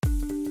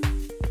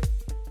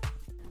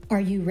Are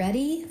you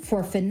ready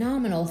for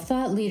phenomenal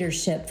thought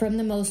leadership from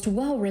the most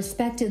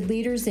well-respected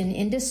leaders in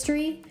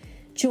industry?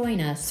 Join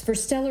us for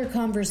stellar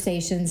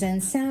conversations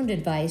and sound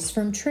advice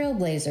from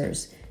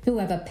trailblazers who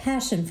have a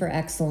passion for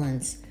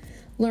excellence.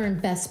 Learn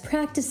best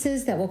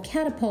practices that will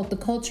catapult the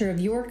culture of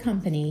your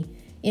company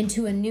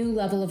into a new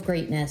level of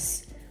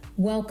greatness.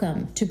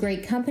 Welcome to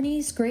Great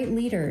Companies, Great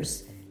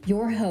Leaders.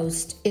 Your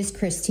host is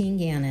Christine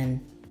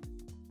Gannon.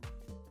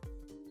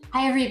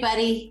 Hi,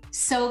 everybody.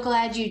 So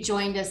glad you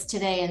joined us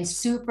today and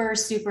super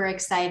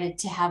excited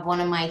to have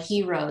one of my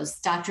heroes,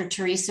 Dr.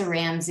 Teresa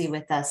Ramsey,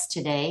 with us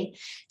today.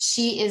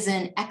 She is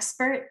an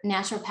expert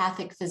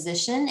naturopathic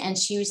physician, and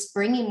she's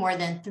bringing more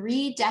than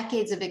 3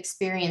 decades of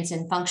experience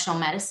in functional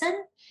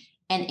medicine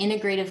and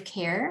integrative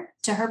care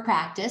to her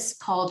practice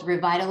called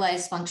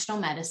Revitalize Functional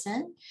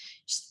Medicine.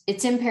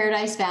 It's in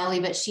Paradise Valley,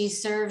 but she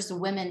serves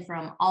women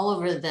from all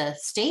over the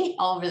state,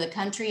 all over the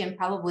country, and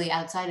probably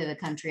outside of the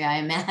country, I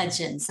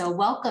imagine. So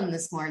welcome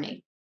this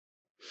morning.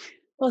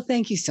 Well,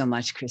 thank you so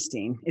much,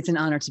 Christine. It's an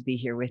honor to be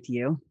here with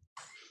you.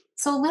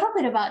 So a little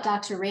bit about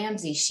Dr.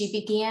 Ramsey. She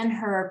began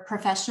her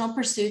professional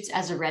pursuits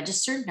as a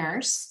registered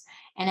nurse.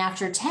 And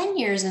after 10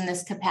 years in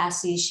this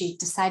capacity, she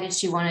decided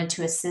she wanted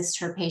to assist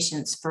her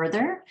patients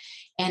further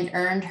and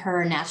earned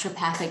her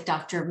naturopathic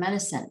doctor of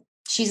medicine.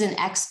 She's an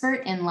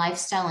expert in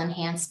lifestyle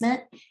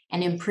enhancement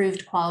and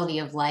improved quality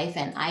of life,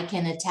 and I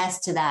can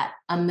attest to that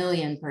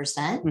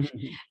 1,000,000%.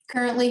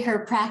 Currently, her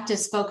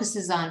practice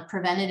focuses on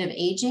preventative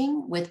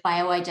aging with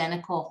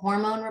bioidentical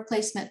hormone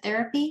replacement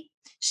therapy.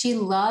 She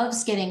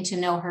loves getting to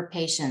know her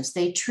patients.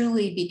 They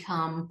truly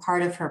become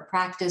part of her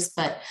practice,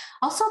 but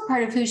also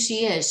part of who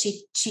she is.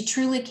 She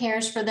truly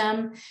cares for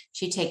them.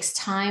 She takes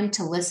time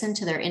to listen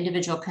to their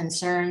individual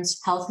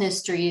concerns, health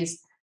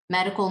histories,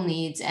 medical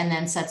needs, and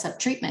then sets up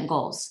treatment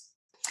goals.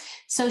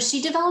 So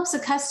she develops a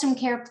custom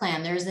care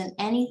plan. There isn't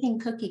anything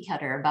cookie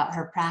cutter about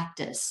her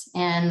practice.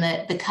 And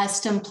the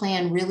custom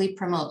plan really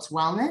promotes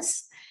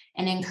wellness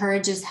and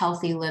encourages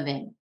healthy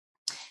living.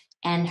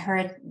 And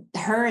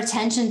her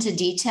attention to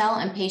detail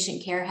and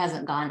patient care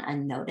hasn't gone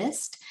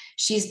unnoticed.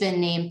 She's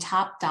been named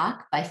top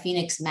doc by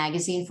Phoenix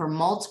Magazine for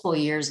multiple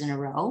years in a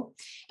row.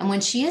 And when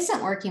she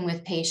isn't working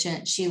with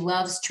patients, she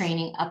loves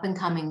training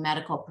up-and-coming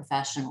medical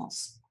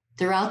professionals.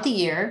 Throughout the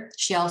year,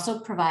 she also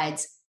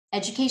provides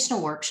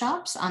educational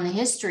workshops on the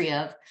history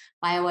of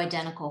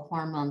bioidentical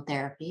hormone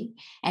therapy,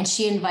 and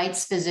she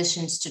invites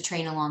physicians to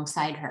train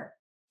alongside her.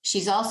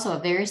 She's also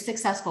a very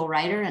successful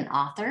writer and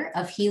author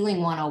of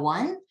Healing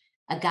 101,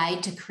 a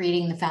guide to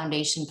creating the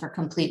foundation for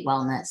complete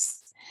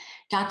wellness.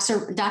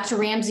 Dr.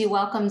 Ramsey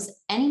welcomes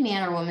any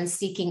man or woman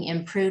seeking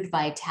improved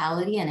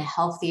vitality and a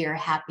healthier,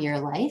 happier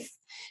life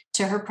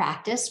to her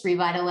practice,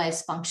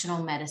 Revitalize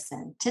Functional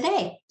Medicine,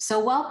 today.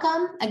 So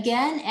welcome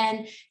again.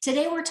 And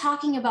today we're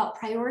talking about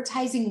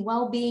prioritizing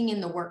well-being in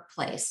the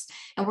workplace.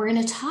 And we're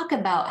going to talk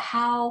about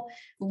how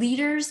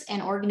leaders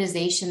and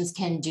organizations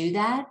can do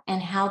that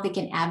and how they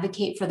can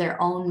advocate for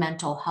their own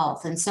mental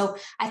health. And so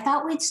I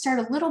thought we'd start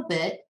with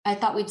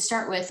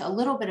a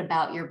little bit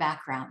about your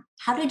background.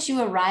 How did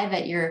you arrive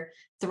at your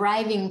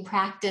thriving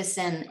practice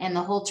and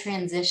the whole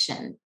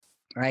transition?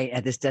 Right,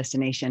 at this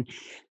destination.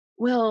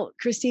 Well,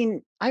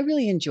 Christine, I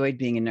really enjoyed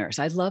being a nurse.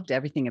 I loved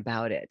everything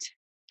about it.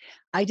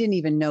 I didn't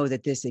even know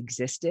that this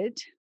existed.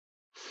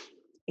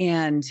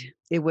 And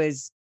it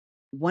was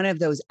one of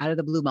those out of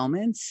the blue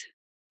moments.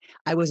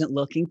 I wasn't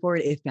looking for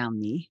it. It found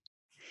me.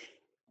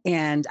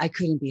 And I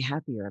couldn't be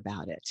happier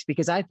about it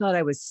because I thought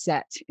I was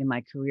set in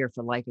my career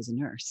for life as a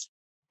nurse.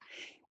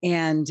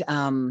 And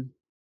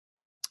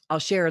I'll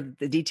share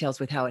the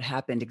details with how it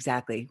happened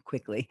exactly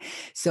quickly.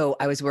 So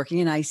I was working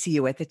in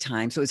ICU at the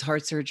time. So it was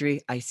heart surgery,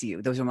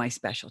 ICU. Those were my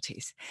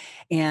specialties.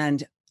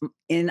 And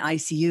in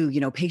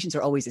ICU, patients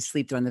are always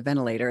asleep. They're on the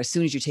ventilator. As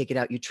soon as you take it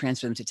out, you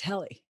transfer them to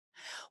tele.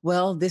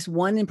 Well, this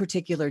one in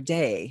particular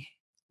day,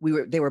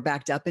 they were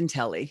backed up in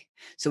tele.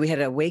 So we had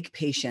an awake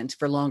patient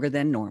for longer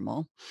than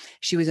normal.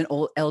 She was an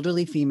old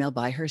elderly female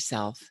by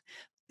herself,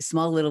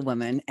 small little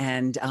woman,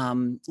 and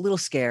a little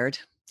scared.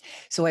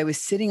 So I was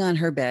sitting on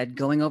her bed,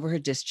 going over her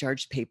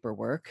discharge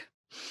paperwork.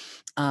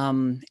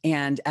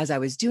 And as I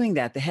was doing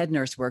that, the head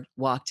nurse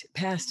walked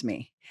past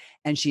me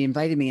and she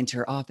invited me into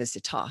her office to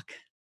talk.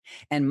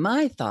 And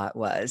my thought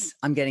was,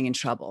 I'm getting in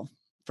trouble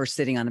for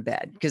sitting on a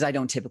bed because I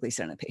don't typically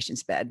sit on a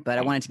patient's bed, but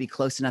I wanted to be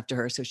close enough to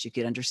her so she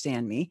could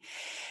understand me.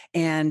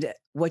 And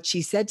what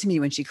she said to me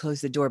when she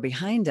closed the door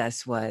behind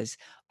us was,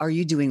 "Are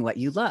you doing what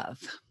you love?"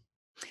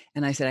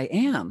 And I said, "I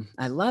am.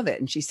 I love it."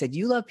 And she said,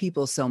 "You love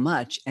people so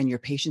much and your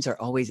patients are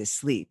always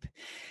asleep."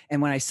 And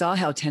when I saw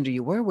how tender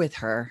you were with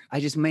her, I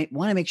just want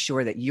to make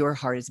sure that your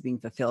heart is being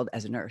fulfilled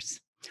as a nurse.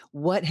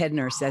 What head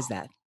nurse says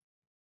that?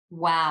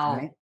 Wow.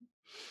 Right?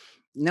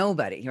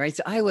 Nobody, right?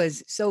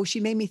 So she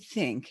made me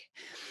think.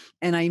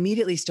 And I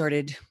immediately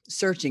started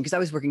searching because I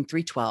was working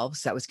 312,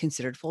 so that was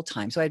considered full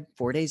time. So I had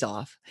 4 days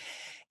off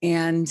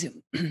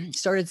and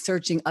started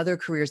searching other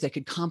careers that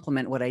could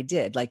complement what I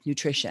did, like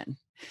nutrition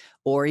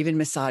or even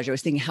massage. I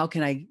was thinking, how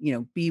can I,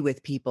 be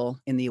with people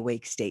in the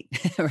awake state,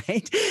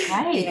 right?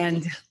 Right.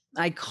 And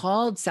I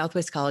called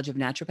Southwest College of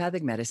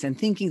Naturopathic Medicine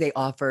thinking they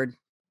offered,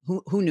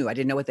 who knew? I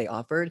didn't know what they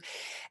offered.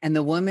 And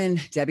the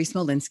woman, Debbie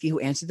Smolinski, who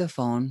answered the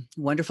phone,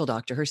 wonderful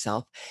doctor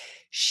herself,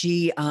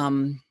 she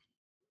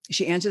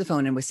she answered the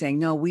phone and was saying,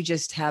 no, we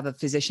just have a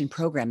physician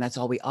program. That's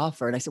all we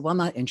offer. And I said, well, I'm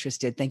not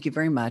interested. Thank you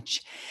very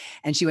much.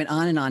 And she went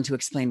on and on to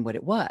explain what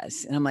it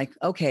was. And I'm like,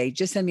 okay,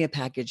 just send me a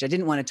package. I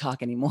didn't want to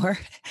talk anymore.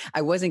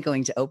 I wasn't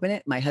going to open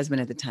it. My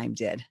husband at the time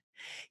did.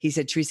 He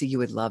said, Teresa, you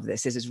would love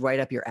this. This is right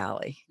up your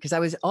alley. Because I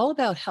was all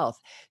about health,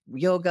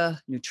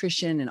 yoga,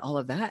 nutrition, and all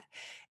of that.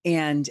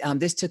 And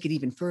this took it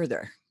even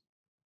further.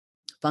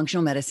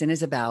 Functional medicine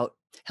is about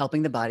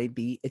helping the body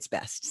be its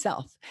best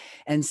self.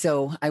 And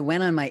so I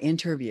went on my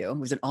interview. It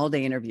was an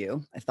all-day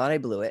interview. I thought I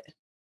blew it.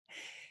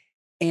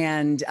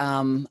 And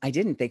I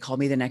didn't. They called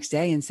me the next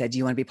day and said, do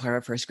you want to be part of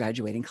our first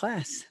graduating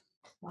class?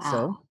 Wow.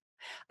 So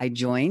I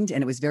joined,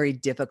 and it was very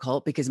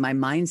difficult because my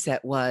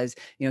mindset was,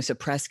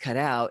 suppress, cut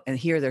out. And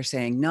here they're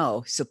saying,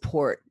 no,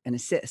 support and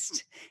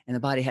assist. And the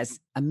body has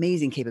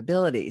amazing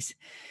capabilities.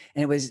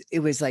 And it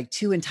was like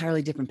two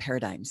entirely different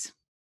paradigms.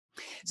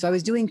 So I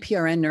was doing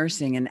PRN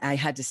nursing, and I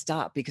had to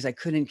stop because I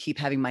couldn't keep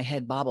having my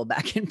head bobble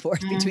back and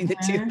forth between the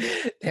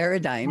two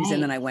paradigms. Right.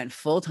 And then I went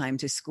full-time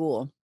to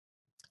school,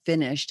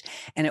 finished.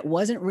 And it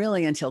wasn't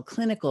really until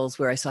clinicals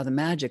where I saw the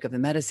magic of the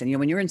medicine.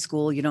 When you're in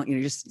school, you're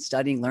just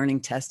studying,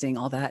 learning, testing,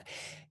 all that.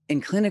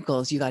 In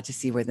clinicals, you got to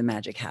see where the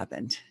magic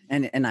happened.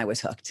 And I was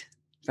hooked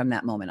from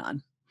that moment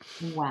on.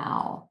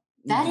 Wow.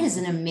 That is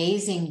an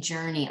amazing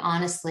journey,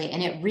 honestly.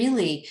 And it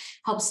really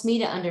helps me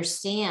to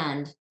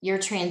understand your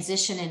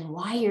transition and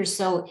why you're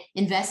so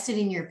invested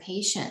in your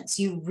patients.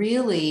 You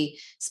really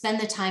spend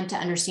the time to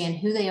understand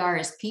who they are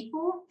as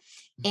people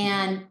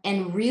and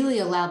really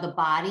allow the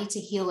body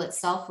to heal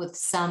itself with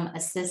some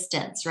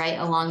assistance, right,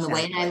 along the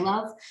way. And I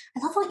love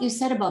what you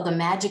said about the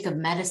magic of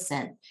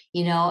medicine,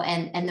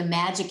 and the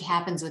magic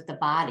happens with the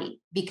body,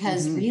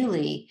 because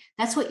really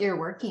that's what you're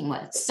working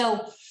with.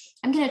 So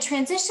I'm going to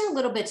transition a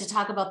little bit to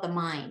talk about the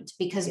mind,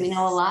 because we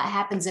know a lot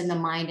happens in the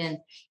mind, and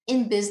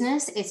in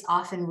business, it's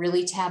often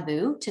really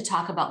taboo to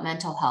talk about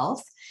mental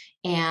health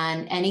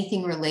and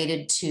anything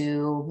related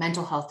to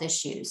mental health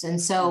issues.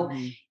 And so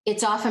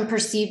it's often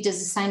perceived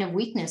as a sign of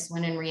weakness,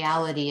 when in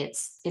reality,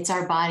 it's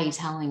our body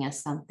telling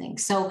us something.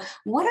 So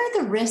what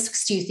are the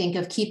risks, do you think,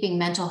 of keeping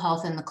mental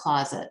health in the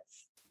closet?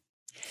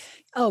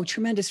 Oh,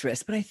 tremendous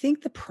risk. But I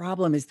think the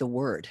problem is the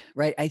word,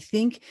 right? I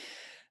think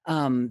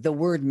the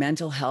word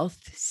mental health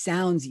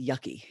sounds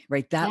yucky,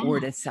 right? That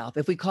word itself.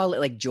 If we call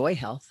it like joy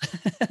health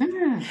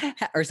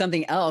or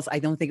something else, I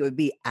don't think it would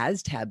be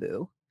as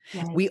taboo.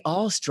 Right. We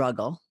all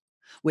struggle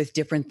with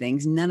different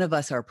things. None of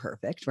us are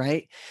perfect,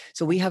 right?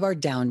 So we have our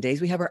down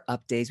days, we have our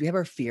up days, we have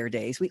our fear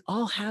days. We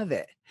all have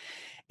it.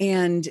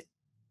 And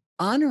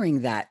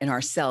honoring that in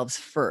ourselves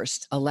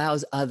first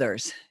allows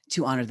others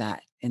to honor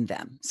that in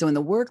them. So in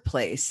the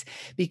workplace,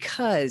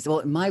 because,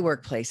 in my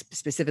workplace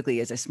specifically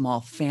is a small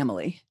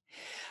family,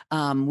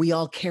 we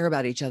all care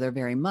about each other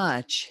very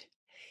much.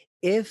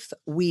 If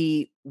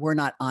we were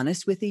not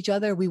honest with each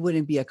other, we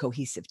wouldn't be a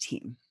cohesive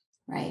team.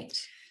 Right.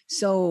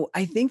 So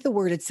I think the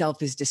word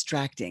itself is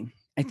distracting.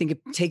 I think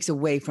it takes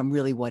away from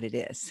really what it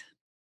is.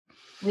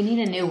 We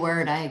need a new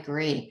word. I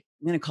agree.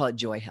 I'm going to call it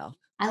joy health.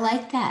 I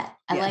like that.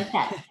 I like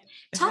that.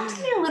 Talk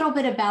to me a little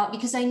bit about,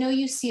 because I know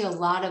you see a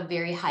lot of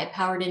very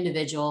high-powered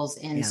individuals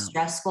in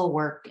stressful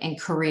work and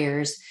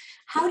careers.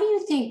 How do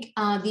you think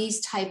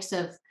these type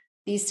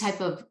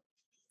of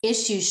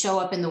issues show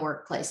up in the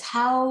workplace?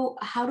 How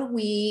do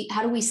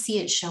we see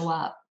it show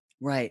up?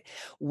 Right.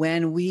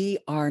 When we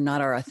are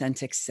not our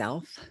authentic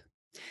self,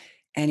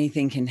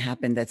 anything can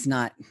happen that's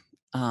not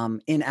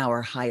in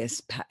our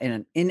highest,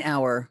 in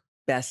our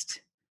best.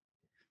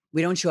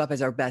 We don't show up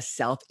as our best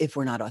self if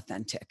we're not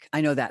authentic. I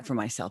know that for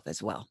myself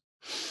as well.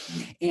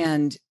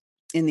 And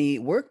in the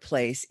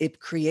workplace, it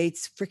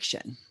creates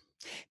friction,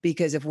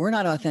 because if we're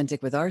not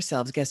authentic with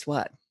ourselves, guess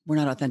what? We're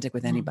not authentic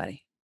with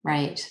anybody.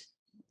 Right.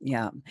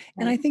 Yeah.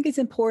 And I think it's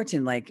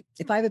important, like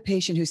if I have a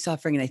patient who's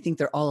suffering and I think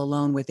they're all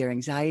alone with their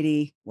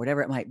anxiety,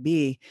 whatever it might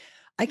be,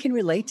 I can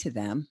relate to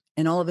them.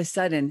 And all of a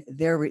sudden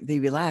they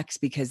relax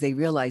because they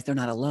realize they're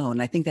not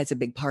alone. I think that's a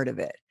big part of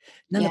it.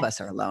 None of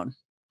us are alone.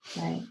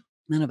 Right.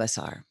 None of us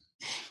are.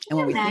 And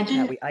when we think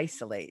that, we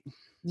isolate.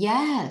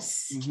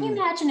 Yes. Can you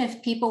imagine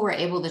if people were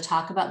able to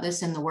talk about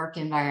this in the work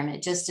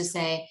environment, just to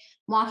say,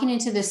 I'm walking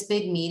into this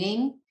big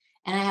meeting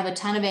and I have a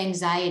ton of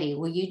anxiety.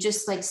 Will you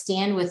just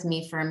stand with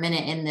me for a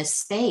minute in this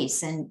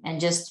space and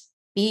just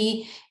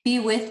be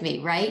with me,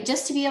 right?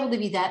 Just to be able to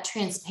be that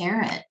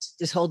transparent.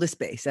 Just hold the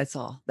space. That's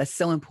all. That's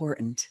so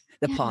important.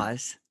 The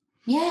pause.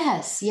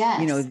 Yes. Yes.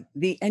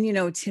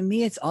 To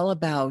me, it's all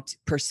about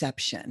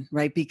perception,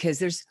 right?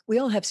 Because we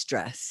all have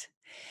stress,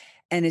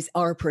 and it's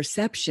our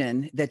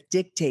perception that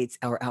dictates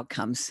our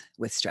outcomes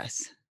with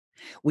stress.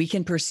 We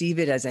can perceive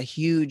it as a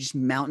huge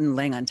mountain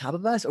laying on top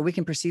of us, or we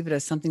can perceive it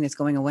as something that's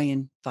going away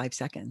in 5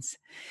 seconds.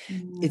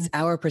 It's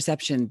our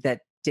perception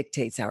that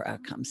dictates our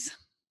outcomes.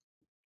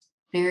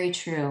 Very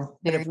true.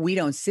 But if we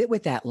don't sit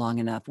with that long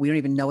enough, we don't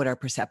even know what our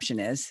perception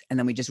is. And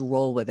then we just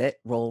roll with it,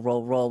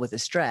 roll with the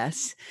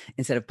stress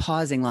instead of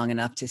pausing long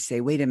enough to say,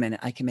 wait a minute,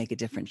 I can make a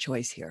different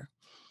choice here.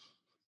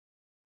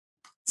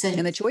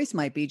 And the choice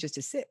might be just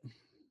to sit.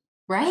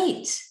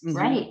 Right.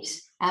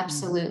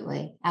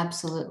 Absolutely.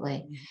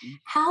 Absolutely.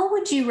 How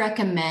would you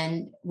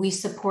recommend we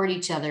support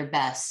each other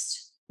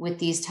best with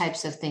these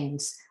types of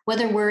things?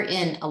 Whether we're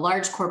in a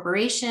large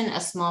corporation, a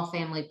small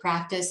family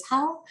practice,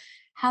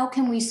 how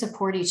can we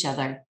support each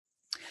other?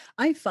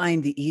 I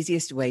find the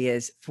easiest way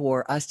is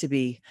for us to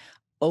be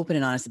open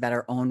and honest about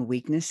our own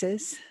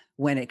weaknesses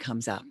when it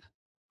comes up.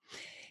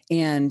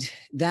 And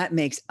that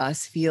makes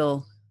us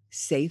feel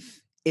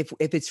safe if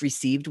it's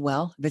received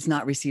well. If it's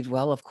not received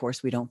well, of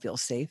course, we don't feel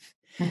safe.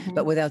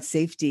 But without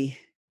safety,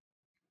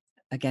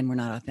 again, we're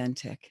not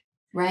authentic.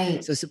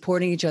 Right. So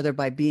supporting each other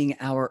by being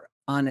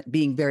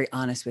being very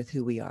honest with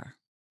who we are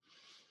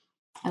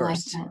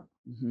first. I like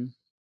that.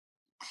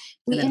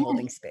 And then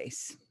holding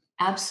space.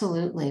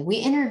 Absolutely. We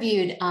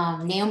interviewed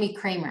Naomi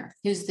Kramer,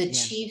 who's the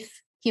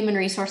Chief Human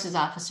Resources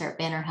Officer at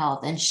Banner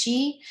Health. And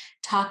she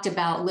talked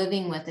about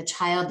living with a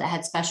child that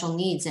had special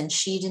needs, and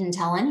she didn't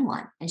tell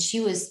anyone. And she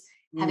was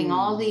having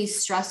all these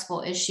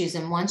stressful issues.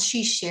 And once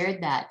she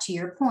shared that, to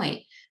your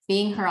point,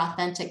 being her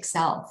authentic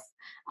self,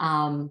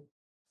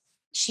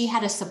 she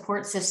had a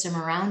support system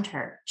around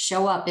her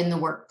show up in the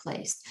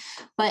workplace,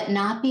 but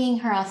not being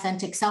her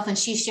authentic self. And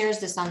she shares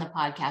this on the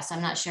podcast.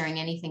 I'm not sharing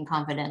anything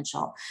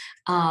confidential.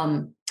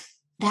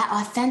 That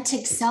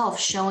authentic self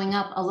showing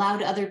up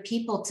allowed other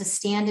people to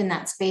stand in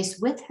that space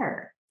with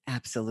her.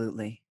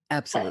 Absolutely.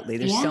 Absolutely.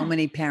 There's so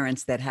many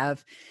parents that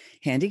have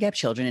handicapped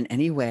children in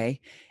any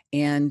way,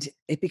 and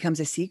it becomes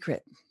a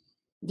secret.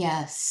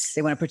 Yes.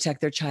 They want to protect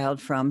their child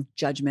from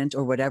judgment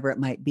or whatever it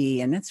might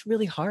be. And that's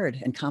really hard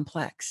and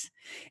complex.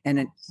 And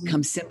it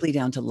comes simply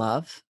down to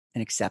love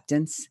and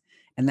acceptance.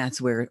 And that's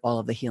where all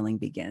of the healing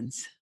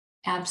begins.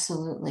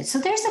 Absolutely. So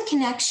there's a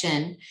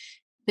connection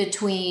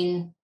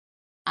between,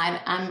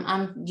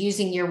 I'm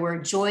using your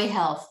word, joy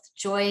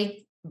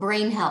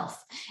brain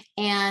health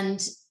and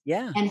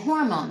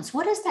hormones.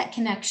 What is that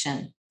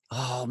connection?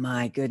 Oh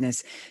my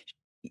goodness.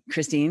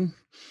 Christine,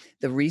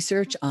 the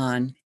research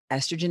on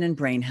estrogen and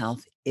brain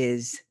health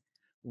is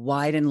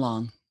wide and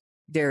long.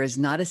 There is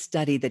not a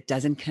study that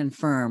doesn't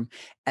confirm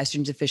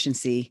estrogen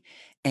deficiency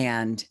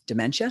and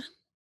dementia,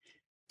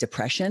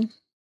 depression,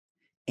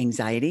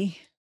 anxiety,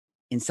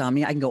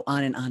 insomnia. I can go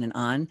on and on and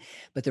on,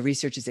 but the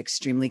research is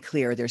extremely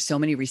clear. There's so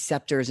many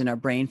receptors in our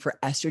brain for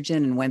estrogen,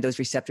 and when those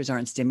receptors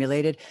aren't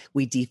stimulated,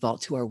 we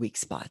default to our weak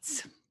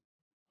spots.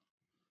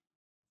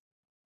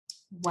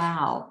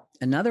 Wow.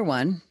 Another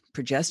one,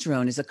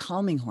 progesterone, is a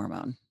calming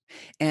hormone.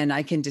 And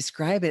I can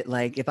describe it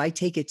like if I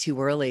take it too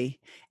early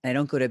and I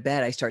don't go to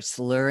bed, I start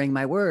slurring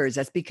my words.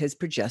 That's because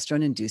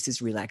progesterone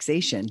induces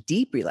relaxation,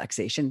 deep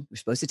relaxation. We're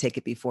supposed to take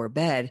it before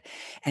bed.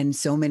 And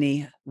so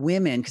many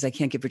women, because I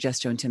can't give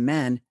progesterone to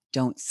men,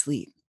 don't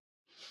sleep.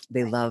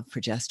 They love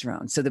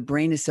progesterone. So the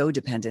brain is so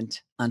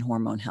dependent on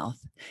hormone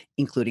health,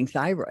 including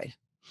thyroid.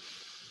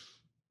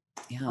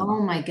 Yeah. Oh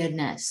my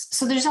goodness.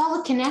 So there's all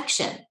a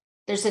connection.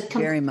 There's a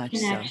very much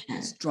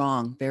connection. So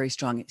strong, very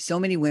strong. So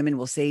many women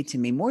will say to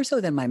me, more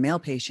so than my male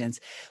patients,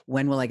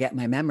 when will I get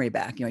my memory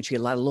back? You know, I treat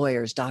a lot of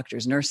lawyers,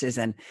 doctors, nurses,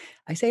 and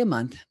I say a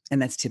month.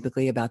 And that's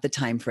typically about the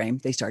time frame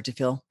they start to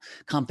feel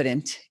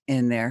confident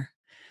in their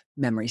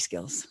memory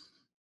skills.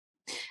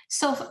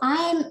 So if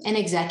I'm an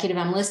executive,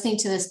 I'm listening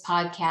to this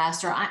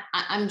podcast, or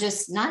I'm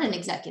just not an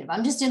executive,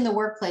 I'm just in the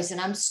workplace and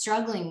I'm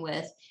struggling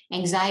with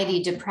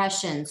anxiety,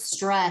 depression,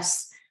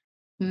 stress,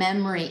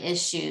 memory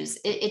issues.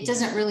 It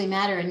doesn't really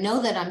matter. And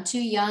know that I'm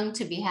too young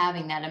to be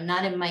having that. I'm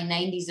not in my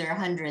 90s or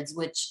 100s,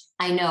 which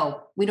I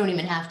know we don't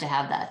even have to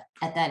have that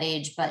at that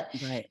age, but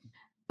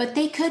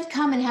they could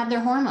come and have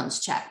their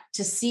hormones checked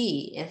to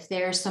see if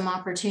there's some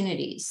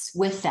opportunities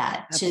with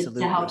that to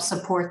help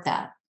support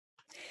that.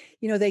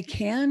 You know, they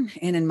can.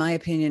 And in my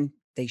opinion,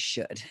 they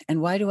should.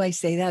 And why do I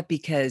say that?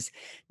 Because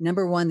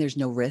number one, there's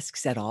no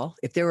risks at all.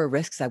 If there were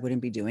risks, I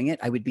wouldn't be doing it.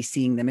 I would be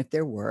seeing them if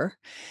there were.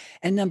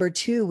 And number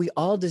two, we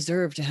all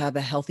deserve to have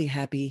a healthy,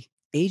 happy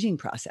aging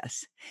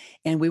process.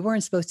 And we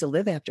weren't supposed to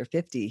live after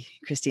 50,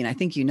 Christine. I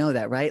think you know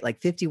that, right?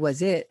 Like 50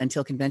 was it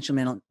until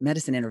conventional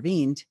medicine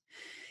intervened.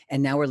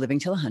 And now we're living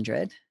till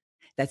 100.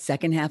 That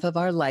second half of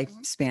our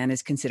lifespan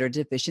is considered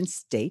a deficient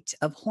state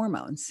of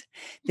hormones.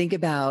 Think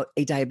about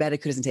a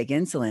diabetic who doesn't take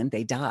insulin.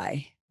 They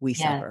die. We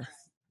suffer.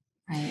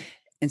 Right.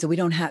 And so we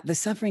don't have, the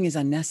suffering is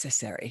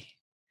unnecessary.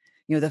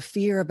 You know, the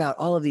fear about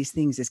all of these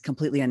things is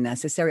completely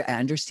unnecessary. I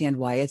understand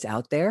why it's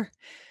out there,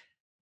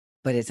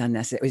 but it's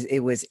unnecessary.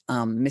 It was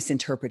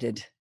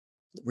misinterpreted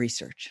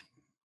research.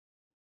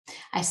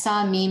 I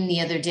saw a meme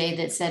the other day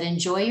that said,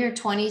 enjoy your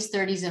 20s,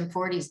 30s, and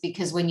 40s,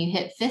 because when you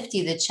hit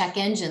 50, the check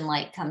engine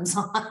light comes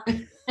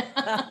on.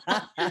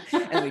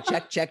 And we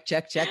check.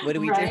 What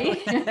do we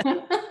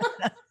do?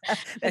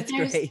 That's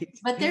great.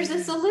 But there's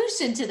a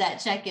solution to that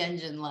check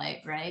engine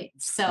light, right?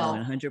 So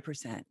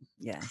 100%.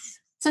 Yes.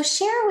 So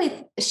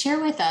share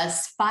with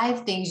us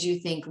 5 things you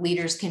think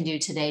leaders can do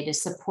today to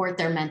support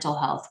their mental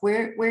health.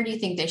 Where do you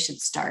think they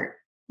should start?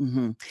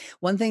 Mhm.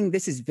 One thing,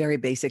 this is very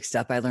basic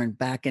stuff I learned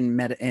back in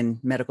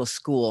medical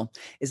school,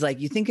 is like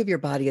you think of your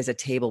body as a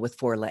table with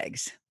 4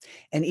 legs,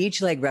 and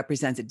each leg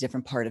represents a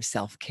different part of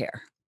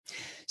self-care.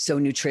 So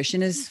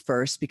nutrition is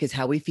first because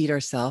how we feed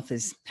ourselves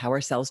is how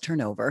our cells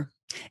turn over.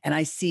 And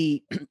I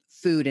see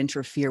food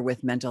interfere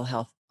with mental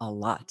health a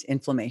lot.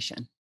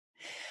 Inflammation.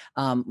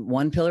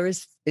 One pillar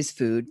is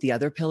food. The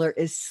other pillar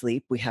is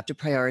sleep. We have to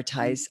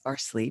prioritize our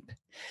sleep.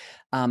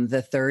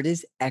 The third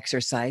is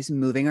exercise,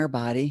 moving our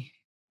body,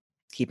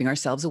 keeping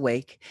ourselves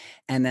awake.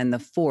 And then the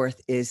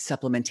fourth is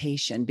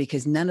supplementation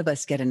because none of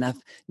us get enough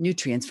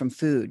nutrients from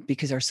food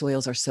because our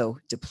soils are so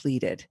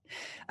depleted.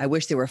 I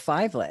wish there were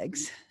 5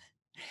 legs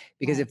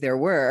because Right. if there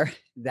were,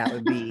 that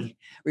would be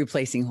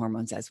replacing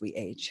hormones as we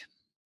age.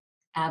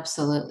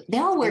 Absolutely. They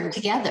all work And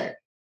together.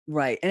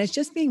 right. And it's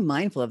just being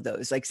mindful of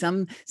those. Like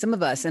some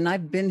of us, and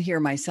I've been here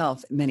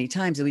myself many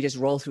times, and we just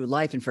roll through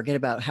life and forget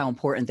about how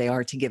important they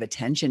are to give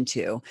attention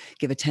to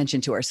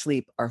our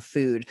sleep, our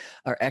food,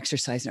 our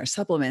exercise, and our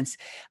supplements.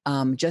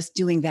 Just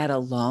doing that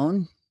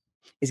alone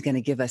is going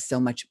to give us so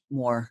much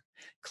more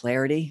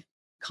clarity,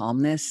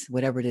 calmness,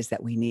 whatever it is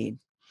that we need.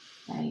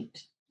 Right.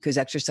 Because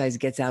exercise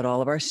gets out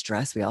all of our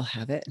stress. We all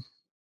have it.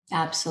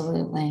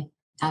 Absolutely.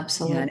 Yeah,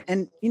 Absolutely.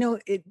 and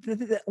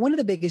one of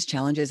the biggest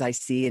challenges I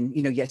see, and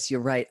yes,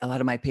 you're right. A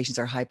lot of my patients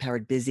are high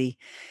powered, busy,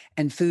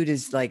 and food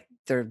is like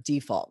their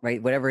default,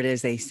 right? Whatever it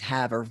is they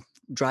have or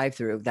drive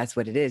through, that's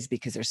what it is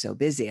because they're so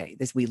busy.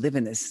 We live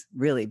in this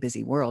really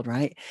busy world,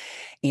 right?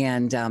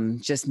 And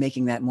just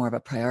making that more of a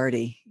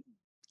priority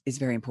is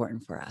very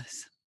important for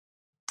us.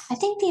 I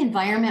think the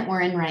environment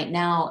we're in right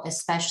now,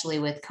 especially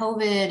with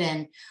COVID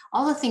and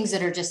all the things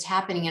that are just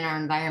happening in our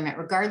environment,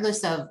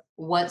 regardless of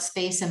what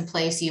space and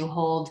place you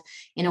hold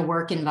in a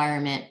work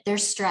environment,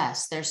 there's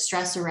stress. There's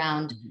stress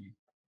around Mhm.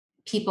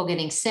 people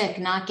getting sick,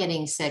 not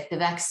getting sick, the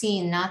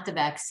vaccine, not the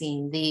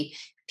vaccine, the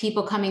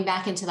people coming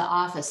back into the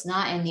office,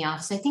 not in the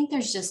office. I think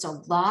there's just a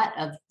lot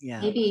of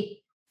Yeah.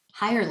 maybe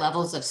higher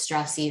levels of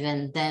stress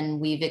even than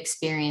we've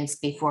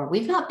experienced before.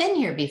 We've not been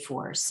here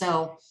before.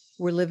 So,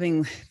 We're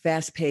living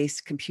fast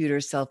paced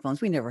computers, cell phones.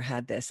 We never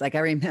had this. Like I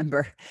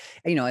remember,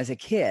 as a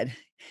kid,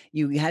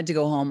 you had to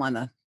go home on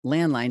the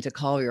landline to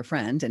call your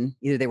friend, and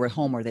either they were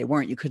home or they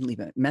weren't. You couldn't leave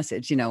a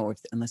message,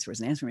 unless there was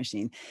an answering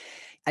machine.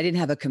 I didn't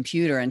have a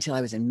computer until I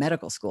was in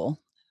medical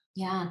school,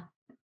 yeah.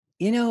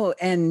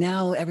 and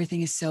now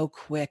everything is so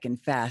quick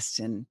and fast,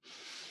 and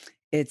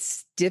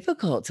it's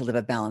difficult to live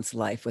a balanced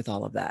life with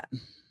all of that.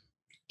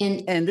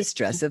 And And the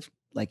stress of,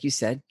 like you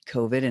said,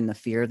 COVID and the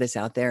fear that's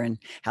out there and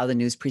how the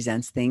news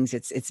presents things.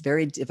 It's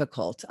very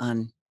difficult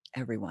on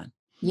everyone.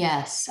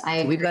 yes,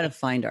 I So we've got to agree.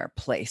 find our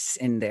place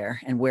in there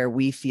and where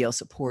we feel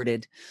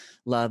supported,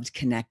 loved,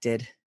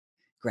 connected,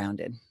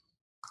 grounded.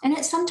 And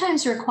it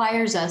sometimes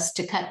requires us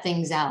to cut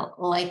things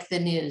out, like the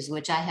news,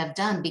 which I have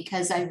done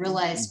because I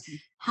realized Mhm.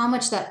 how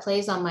much that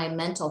plays on my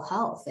mental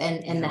health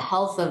and the Yeah.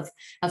 health of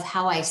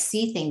how I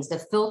see things, the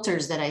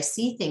filters that I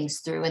see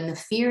things through, and the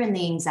fear and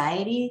the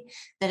anxiety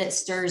that it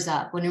stirs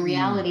up. When in Mm.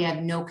 reality, I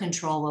have no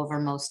control over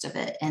most of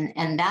it,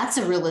 and that's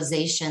a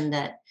realization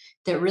that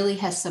really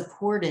has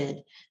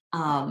supported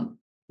um,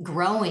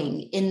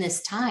 growing in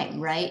this time,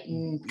 right,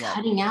 and Yep.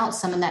 cutting out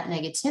some of that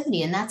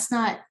negativity. And that's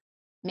not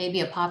maybe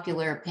a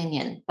popular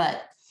opinion,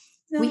 but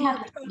we No,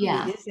 have, it probably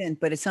yeah, isn't,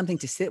 but it's something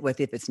to sit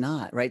with if it's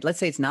not, right? Let's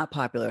say it's not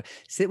popular.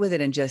 Sit with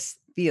it and just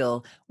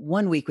feel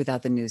 1 week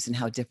without the news and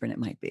how different it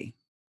might be.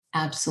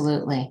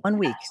 absolutely. 1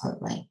 week.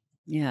 Absolutely.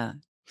 Yeah.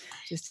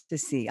 Just to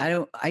see.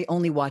 I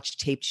only watch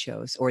taped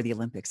shows or the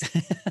Olympics.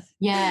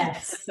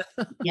 Yes.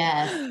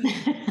 Yes.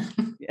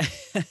 Yeah.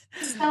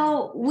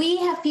 So we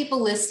have people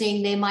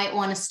listening, they might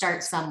want to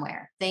start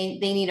somewhere. They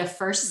need a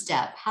first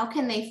step. How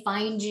can they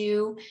find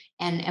you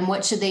and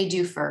what should they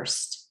do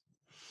first?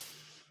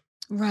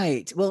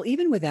 Right. Well,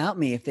 even without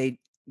me, if they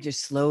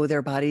just slow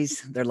their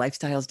bodies, their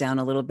lifestyles down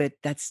a little bit,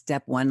 that's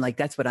step one. Like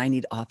that's what I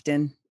need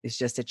often is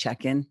just a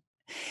check in.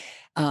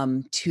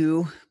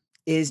 Two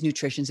is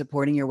nutrition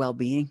supporting your well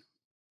being.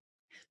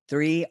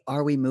 Three,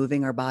 are we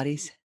moving our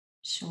bodies?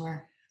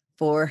 Sure.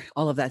 Four,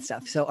 all of that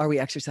stuff. So, are we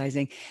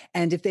exercising?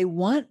 And if they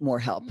want more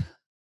help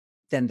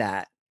than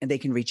that, and they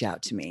can reach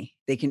out to me.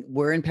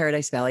 We're in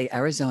Paradise Valley,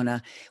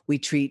 Arizona. We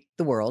treat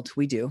the world.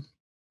 We do.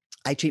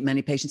 I treat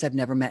many patients I've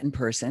never met in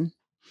person.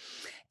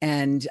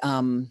 And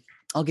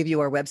I'll give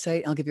you our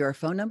website. I'll give you our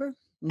phone number.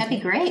 That'd be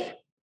Okay. great.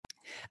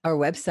 Our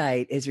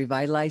website is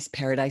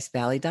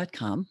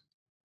revitalizeparadisevalley.com.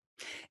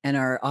 And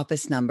our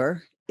office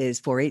number is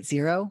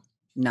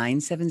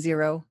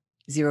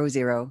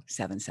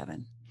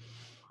 480-970-0077.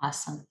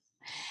 Awesome.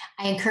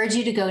 I encourage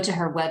you to go to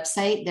her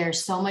website.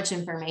 There's so much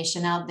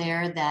information out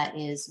there that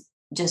is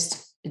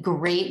just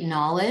great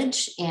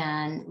knowledge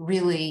and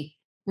really,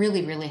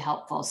 really, really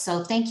helpful.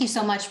 So thank you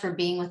so much for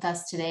being with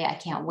us today. I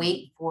can't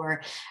wait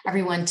for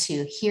everyone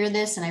to hear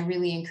this. And I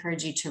really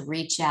encourage you to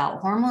reach out.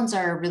 Hormones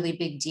are a really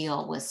big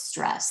deal with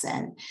stress.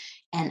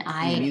 And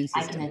I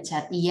can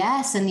attest,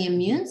 yes, and the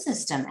immune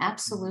system,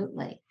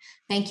 absolutely.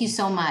 Thank you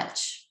so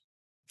much.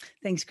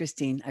 Thanks,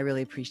 Christine. I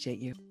really appreciate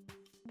you.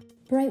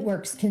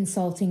 Brightworks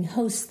Consulting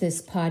hosts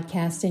this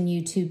podcast and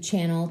YouTube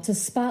channel to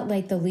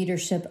spotlight the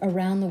leadership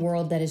around the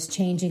world that is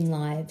changing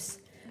lives.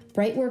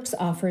 Brightworks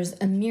offers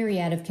a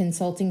myriad of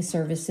consulting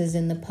services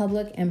in the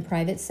public and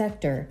private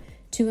sector,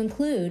 to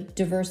include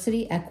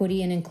diversity,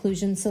 equity, and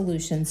inclusion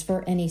solutions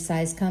for any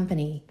size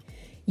company.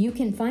 You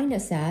can find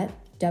us at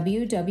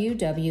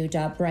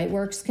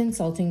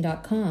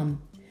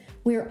www.brightworksconsulting.com.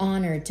 We're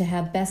honored to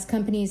have Best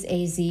Companies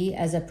AZ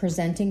as a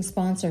presenting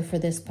sponsor for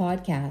this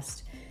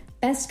podcast.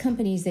 Best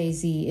Companies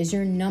AZ is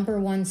your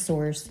 #1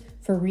 source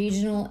for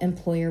regional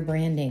employer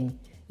branding.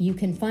 You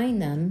can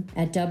find them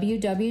at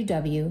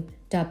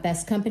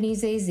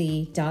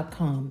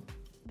www.bestcompaniesaz.com.